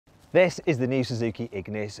This is the new Suzuki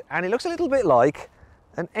Ignis, and it looks a little bit like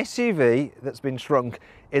an SUV that's been shrunk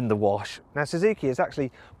in the wash. Now, Suzuki has actually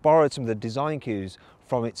borrowed some of the design cues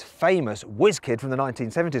from its famous whiz kid from the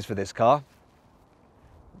 1970s for this car.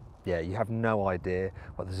 Yeah, you have no idea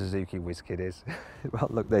what the Suzuki whiz kid is. Well,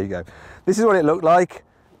 look, there you go. This is what it looked like.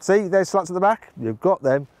 See, there's slats at the back. You've got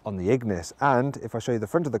them on the Ignis. And if I show you the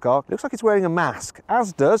front of the car, it looks like it's wearing a mask,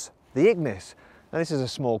 as does the Ignis. Now, this is a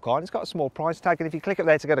small car and it's got a small price tag, and if you click up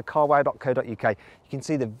there to go to carwow.co.uk, you can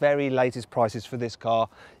see the very latest prices for this car.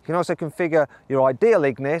 You can also configure your ideal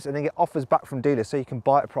Ignis and then get offers back from dealers so you can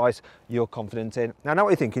buy at a price you're confident in. Now, I know what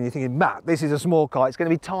you're thinking. You're thinking, Matt, this is a small car, it's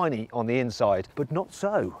going to be tiny on the inside, but not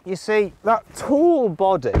so. You see, that tall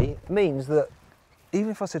body means that even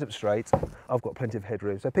if I sit up straight, I've got plenty of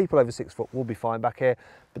headroom. So people over 6 foot will be fine back here.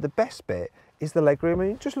 But the best bit is the legroom. I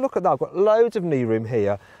mean, just look at that. I've got loads of knee room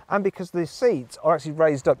here. And because the seats are actually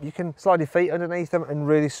raised up, you can slide your feet underneath them and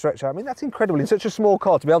really stretch out. I mean, that's incredible in such a small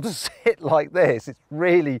car to be able to sit like this. It's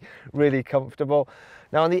really, really comfortable.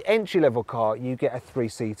 Now, on the entry-level car, you get a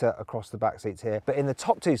 3-seater across the back seats here. But in the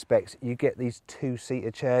top 2 specs, you get these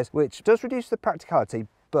 2-seater chairs, which does reduce the practicality,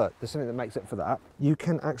 but there's something that makes up for that. You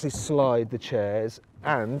can actually slide the chairs,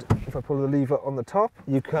 and if I pull the lever on the top,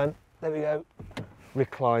 you can, there we go,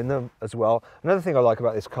 recline them as well. Another thing I like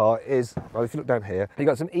about this car is, well, if you look down here, you've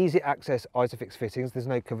got some easy access Isofix fittings. There's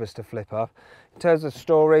no covers to flip up. In terms of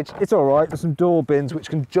storage, it's all right. There's some door bins which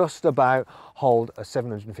can just about hold a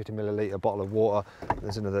 750ml bottle of water.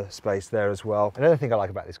 There's another space there as well. Another thing I like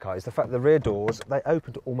about this car is the fact that the rear doors, they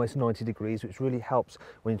open to almost 90 degrees, which really helps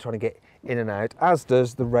when you're trying to get in and out, as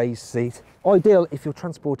does the raised seat. Ideal if you're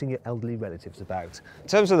transporting your elderly relatives about. In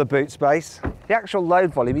terms of the boot space, the actual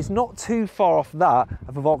load volume is not too far off that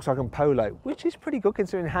of a Volkswagen Polo, which is pretty good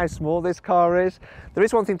considering how small this car is. There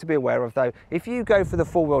is one thing to be aware of though. If you go for the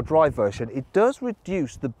 4-wheel drive version, it does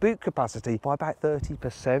reduce the boot capacity by about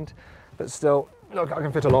 30%, but still, look, I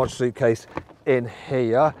can fit a large suitcase in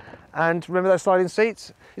here. And remember those sliding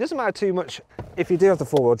seats? It doesn't matter too much if you do have the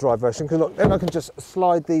 4-wheel drive version, because look, then I can just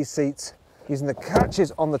slide these seats using the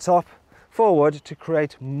catches on the top forward to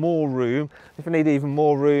create more room. If I need even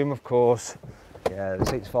more room, of course, yeah, the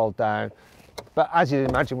seats fold down. But as you'd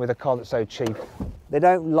imagine with a car that's so cheap, they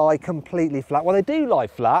don't lie completely flat. Well, they do lie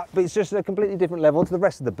flat, but it's just a completely different level to the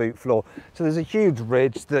rest of the boot floor. So there's a huge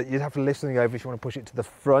ridge that you'd have to lift something over if you want to push it to the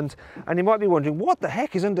front. And you might be wondering, what the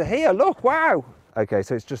heck is under here? Look, wow. Okay,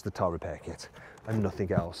 so it's just the tire repair kit and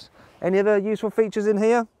nothing else. Any other useful features in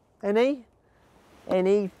here? Any?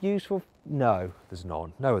 Any useful? No, there's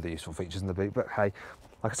none. No other useful features in the boot, but hey,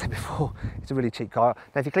 like I said before, it's a really cheap car.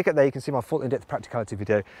 Now, if you click up there, you can see my full in-depth practicality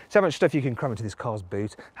video. See how much stuff you can cram into this car's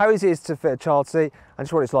boot, how easy it is to fit a child seat, and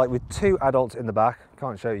just what it's like with 2 adults in the back.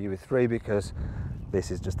 Can't show you with 3 because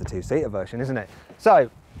this is just the 2-seater version, isn't it?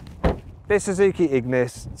 So, this Suzuki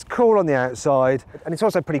Ignis, it's cool on the outside, and it's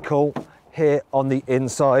also pretty cool here on the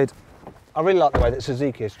inside. I really like the way that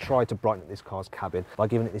Suzuki has tried to brighten up this car's cabin by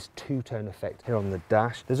giving it this 2-tone effect here on the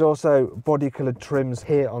dash. There's also body coloured trims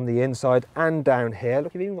here on the inside and down here.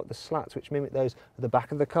 Look, you've even got the slats which mimic those at the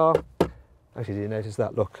back of the car. Actually, did you notice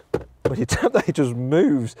that? Look, when you tap that, it just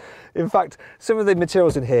moves. In fact, some of the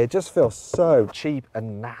materials in here just feel so cheap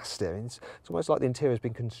and nasty. I mean, it's almost like the interior has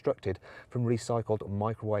been constructed from recycled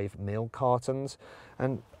microwave meal cartons.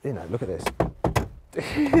 And, you know, look at this.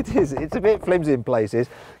 It's a bit flimsy in places.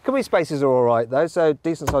 Cubby spaces are all right though, so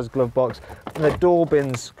decent sized glove box, and the door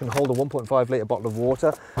bins can hold a 1.5 litre bottle of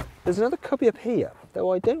water. There's another cubby up here,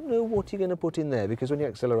 though I don't know what you're going to put in there, because when you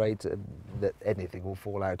accelerate, anything will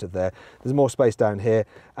fall out of there. There's more space down here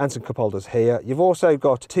and some cup holders here. You've also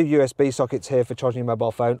got 2 USB sockets here for charging your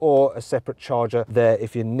mobile phone, or a separate charger there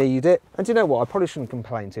if you need it. And do you know what? I probably shouldn't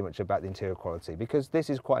complain too much about the interior quality, because this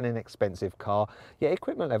is quite an inexpensive car. Yet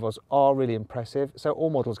equipment levels are really impressive. So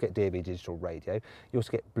all models get DAB digital radio. You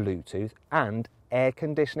also get Bluetooth and air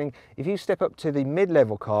conditioning. If you step up to the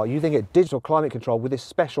mid-level car, you then get digital climate control with this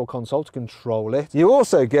special console to control it. You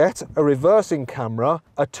also get a reversing camera,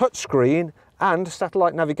 a touchscreen, and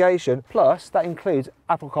satellite navigation, plus that includes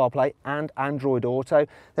Apple CarPlay and Android Auto.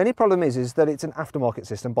 The only problem is that it's an aftermarket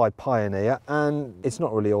system by Pioneer, and it's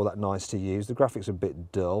not really all that nice to use. The graphics are a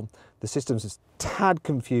bit dull. The system's a tad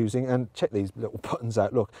confusing, and check these little buttons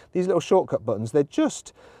out. Look, these little shortcut buttons, they're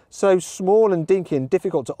just so small and dinky and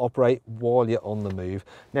difficult to operate while you're on the move.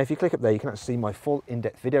 Now, if you click up there, you can actually see my full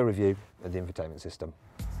in-depth video review of the infotainment system.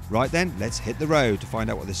 Right then, let's hit the road to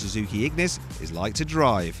find out what the Suzuki Ignis is like to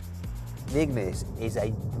drive. the Ignis is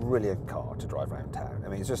a brilliant car to drive around town. I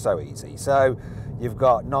mean, it's just so easy. So you've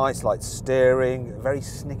got nice light steering, very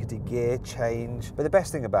snickety gear change. But the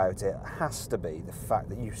best thing about it has to be the fact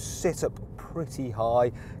that you sit up pretty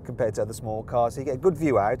high compared to other small cars, so you get a good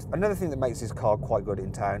view out. Another thing that makes this car quite good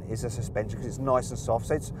in town is the suspension, because it's nice and soft,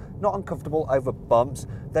 so it's not uncomfortable over bumps,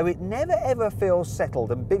 though it never ever feels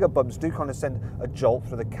settled, and bigger bumps do kind of send a jolt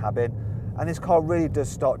through the cabin. And this car really does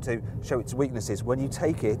start to show its weaknesses when you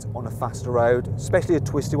take it on a faster road, especially a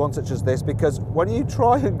twisty one such as this, because when you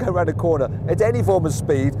try and go around a corner at any form of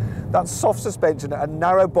speed, that soft suspension and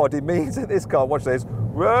narrow body means that this car, watch this,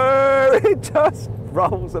 whoa, it just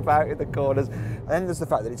rolls about in the corners. And then there's the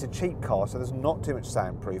fact that it's a cheap car, so there's not too much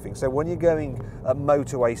soundproofing. So when you're going at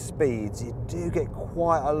motorway speeds, you do get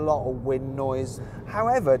quite a lot of wind noise.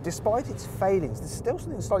 However, despite its failings, there's still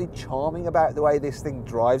something slightly charming about the way this thing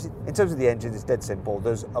drives. In terms of the engine, it's dead simple.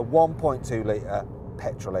 There's a 1.2 litre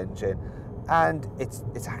petrol engine, and it's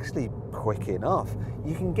actually quick enough.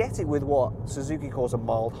 You can get it with what Suzuki calls a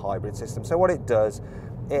mild hybrid system. So what it does,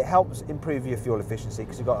 it helps improve your fuel efficiency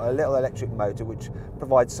because you've got a little electric motor which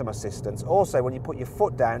provides some assistance. Also, when you put your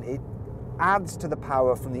foot down, it adds to the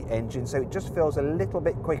power from the engine, so it just feels a little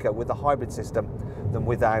bit quicker with the hybrid system than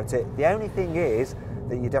without it. The only thing is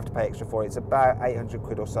that you'd have to pay extra for it. It's about 800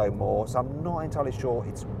 quid or so more, so I'm not entirely sure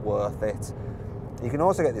it's worth it. You can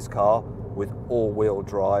also get this car with all-wheel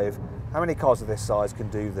drive. How many cars of this size can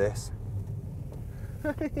do this?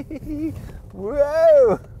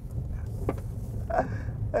 Whoa!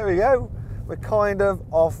 There we go. We're kind of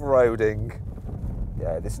off-roading.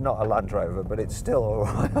 Yeah, this is not a Land Rover, but it's still all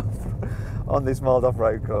right on this mild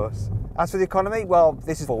off-road course. As for the economy, well,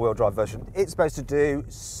 this is a four-wheel drive version. It's supposed to do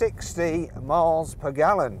 60 miles per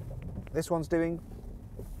gallon. This one's doing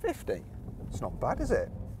 50. It's not bad, is it?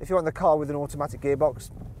 If you want the car with an automatic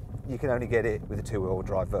gearbox, you can only get it with a two-wheel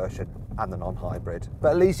drive version and the non-hybrid.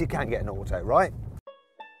 But at least you can get an auto, right?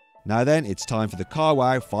 Now then, it's time for the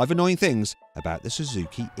carwow 5 annoying things about the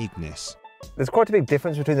Suzuki Ignis. There's quite a big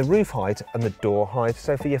difference between the roof height and the door height,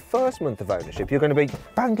 so for your first month of ownership you're going to be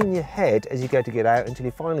banging your head as you go to get out until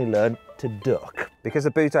you finally learn to duck. Because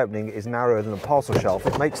the boot opening is narrower than the parcel shelf,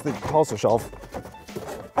 it makes the parcel shelf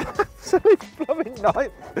absolute blooming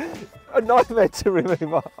a nightmare to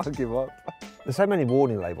remove. I'll give up. There's so many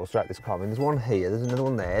warning labels throughout this car. I mean, there's one here, there's another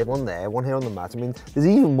one there, one here on the mat. I mean, there's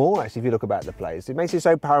even more actually if you look about the place. It makes you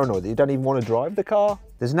so paranoid that you don't even want to drive the car.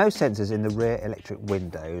 There's no sensors in the rear electric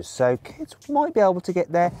windows, so kids might be able to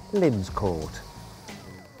get their limbs caught.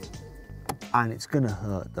 And it's going to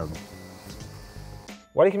hurt them.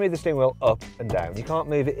 While you can move the steering wheel up and down, you can't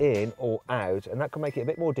move it in or out, and that can make it a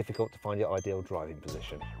bit more difficult to find your ideal driving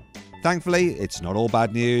position. Thankfully, it's not all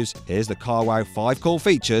bad news. Here's the carwow 5 cool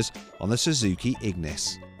features on the Suzuki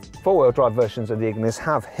Ignis. Four-wheel drive versions of the Ignis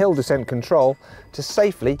have hill descent control to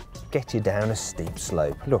safely get you down a steep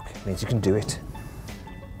slope. Look, it means you can do it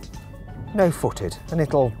no-footed, and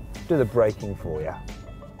it'll do the braking for you.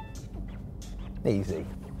 Easy.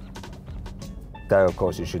 Though, of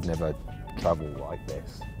course, you should never travel like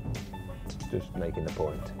this. Just making the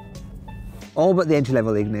point. All but the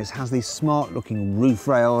entry-level Ignis has these smart-looking roof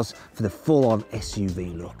rails for the full-on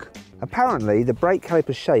SUV look. Apparently, the brake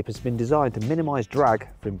caliper shape has been designed to minimise drag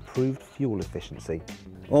for improved fuel efficiency.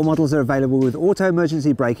 All models are available with auto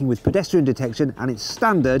emergency braking with pedestrian detection, and it's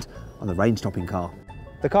standard on the range-topping car.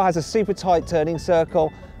 The car has a super tight turning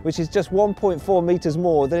circle, which is just 1.4 metres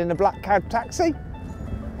more than in a black cab taxi.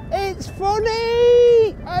 It's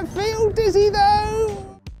funny! I feel dizzy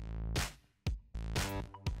though!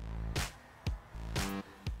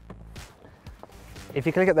 If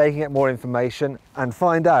you click up there, you can get more information and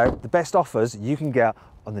find out the best offers you can get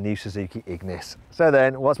on the new Suzuki Ignis. So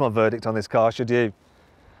then, what's my verdict on this car? Should you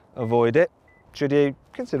avoid it? Should you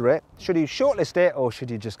consider it? Should you shortlist it, or should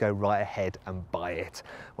you just go right ahead and buy it?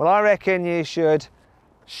 Well, I reckon you should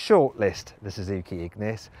shortlist the Suzuki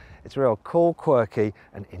Ignis. It's a real cool, quirky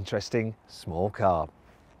and interesting small car.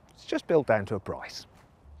 It's just built down to a price.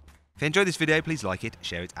 If you enjoyed this video, please like it,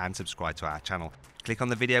 share it and subscribe to our channel. Click on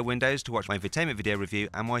the video windows to watch my infotainment video review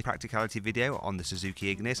and my practicality video on the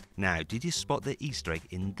Suzuki Ignis. Now, did you spot the Easter egg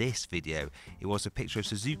in this video? It was a picture of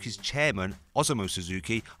Suzuki's chairman, Osamu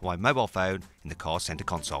Suzuki, on my mobile phone in the car's center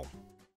console.